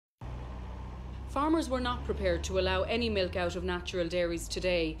Farmers were not prepared to allow any milk out of Natural Dairies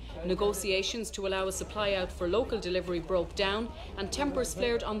today. Negotiations to allow a supply out for local delivery broke down and tempers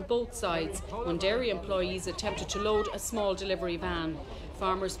flared on both sides when dairy employees attempted to load a small delivery van.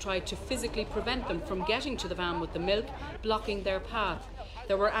 Farmers tried to physically prevent them from getting to the van with the milk, blocking their path.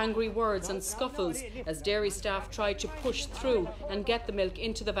 There were angry words and scuffles as dairy staff tried to push through and get the milk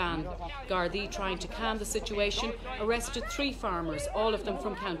into the van. Gardaí, trying to calm the situation, arrested 3 farmers, all of them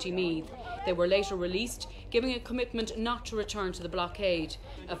from County Meath. They were later released, giving a commitment not to return to the blockade.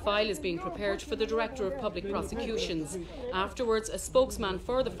 A file is being prepared for the Director of Public Prosecutions. Afterwards, a spokesman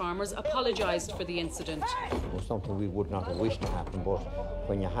for the farmers apologised for the incident. It was something we would not have wished to happen, but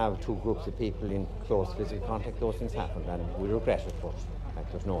when you have 2 groups of people in close physical contact, those things happen, and we regret it, but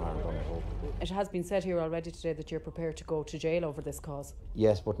there's no harm done at all. It has been said here already today that you're prepared to go to jail over this cause.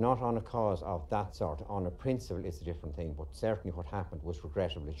 Yes, but not on a cause of that sort. On a principle, it's a different thing, but certainly what happened was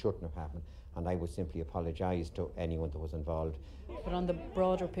regrettable. It shouldn't have happened, and I would simply apologise to anyone that was involved. But on the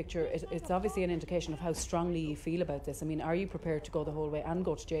broader picture, it's obviously an indication of how strongly you feel about this. I mean, are you prepared to go the whole way and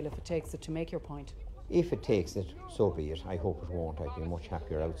go to jail if it takes it to make your point? If it takes it, so be it. I hope it won't. I'd be much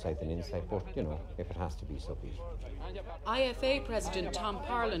happier outside than inside, but, you know, if it has to be, so be it. IFA President Tom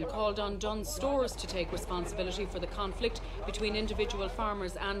Parlin called on Dunnes Stores to take responsibility for the conflict between individual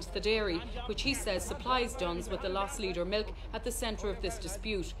farmers and the dairy, which he says supplies Dunnes with the loss leader milk at the centre of this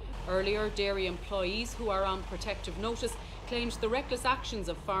dispute. Earlier, dairy employees who are on protective notice claimed the reckless actions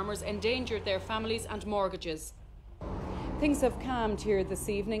of farmers endangered their families and mortgages. Things have calmed here this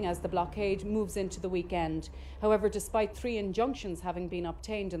evening as the blockade moves into the weekend. However, despite 3 injunctions having been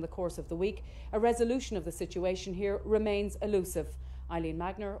obtained in the course of the week, a resolution of the situation here remains elusive. Eileen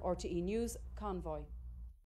Magnier, RTE News, Convoy.